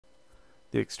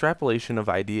the extrapolation of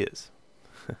ideas.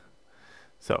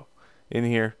 So in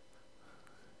here,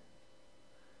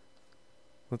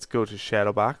 let's go to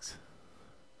shadow box.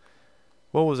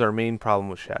 What was our main problem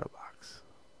with shadow box?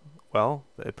 Well,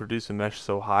 it produced a mesh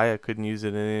so high I couldn't use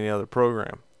it in any other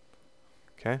program.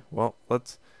 Okay, well,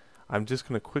 I'm just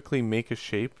going to quickly make a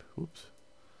shape. Oops.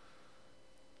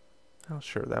 Oh,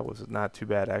 sure, that was not too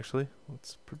bad actually.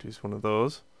 Let's produce one of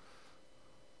those.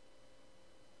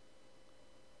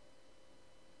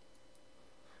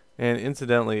 And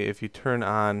incidentally, if you turn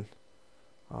on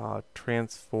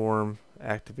transform,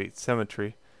 activate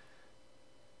symmetry,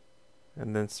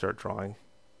 and then start drawing,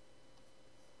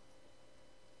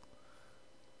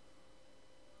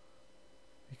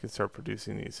 you can start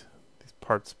producing these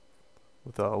parts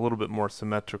with a little bit more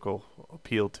symmetrical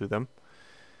appeal to them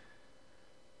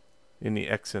in the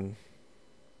X and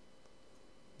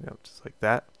just like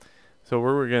that. So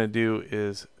what we're going to do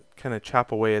is kind of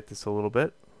chop away at this a little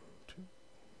bit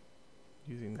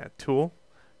using that tool,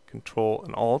 Control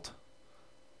and Alt.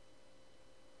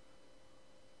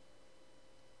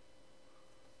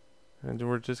 And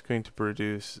we're just going to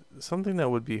produce something that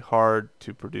would be hard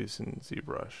to produce in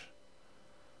ZBrush.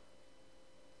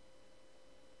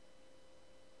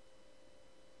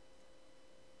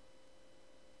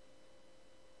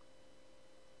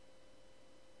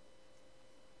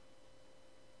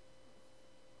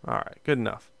 Alright, good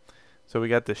enough. So we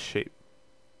got this shape.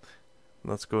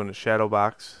 Let's go into shadow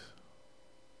box,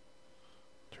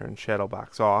 turn shadow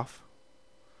box off,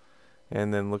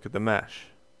 and then look at the mesh.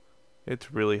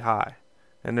 It's really high,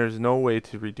 and there's no way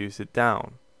to reduce it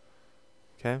down.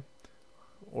 Okay,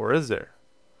 or is there?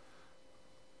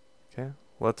 Okay,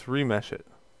 let's remesh it.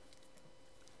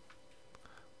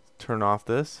 Turn off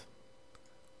this.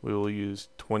 We will use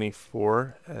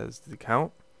 24 as the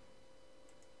count.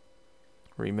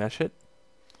 Remesh it.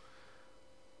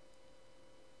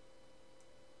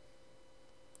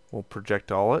 We'll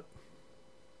project all it,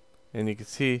 and you can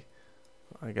see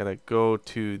I gotta go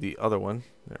to the other one.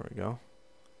 There we go.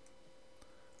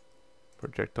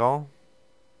 Project all.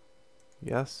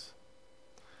 Yes.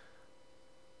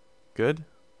 Good.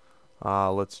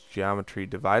 Let's geometry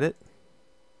divide it.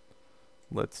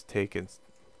 Let's take and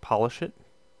polish it.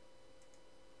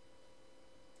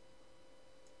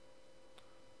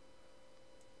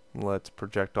 Let's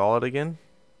project all it again.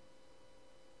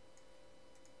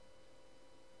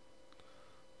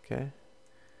 Okay.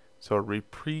 So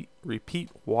repeat,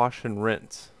 wash, and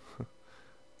rinse.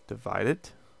 Divide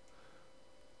it.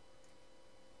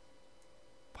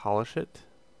 Polish it.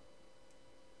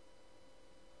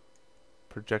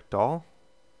 Project all.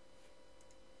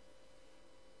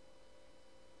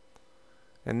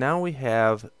 And now we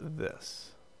have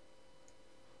this.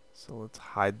 So let's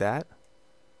hide that.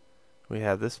 We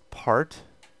have this part,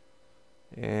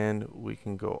 and we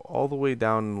can go all the way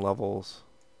down in levels.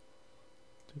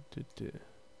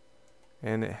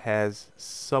 And it has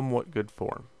somewhat good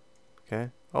form.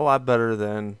 Okay, a lot better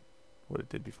than what it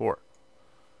did before,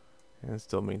 and it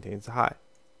still maintains the high.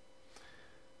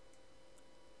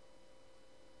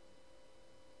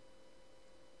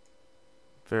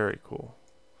 Very cool.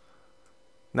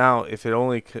 Now, if it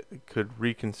only could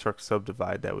reconstruct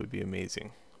subdivide, that would be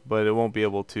amazing, but it won't be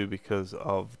able to because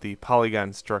of the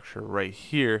polygon structure right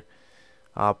here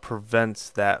prevents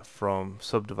that from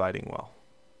subdividing well.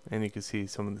 And you can see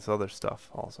some of this other stuff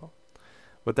also.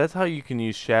 But that's how you can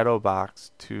use shadow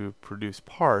box to produce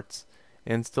parts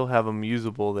and still have them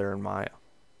usable there in Maya.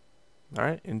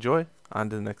 Alright, enjoy.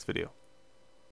 On to the next video.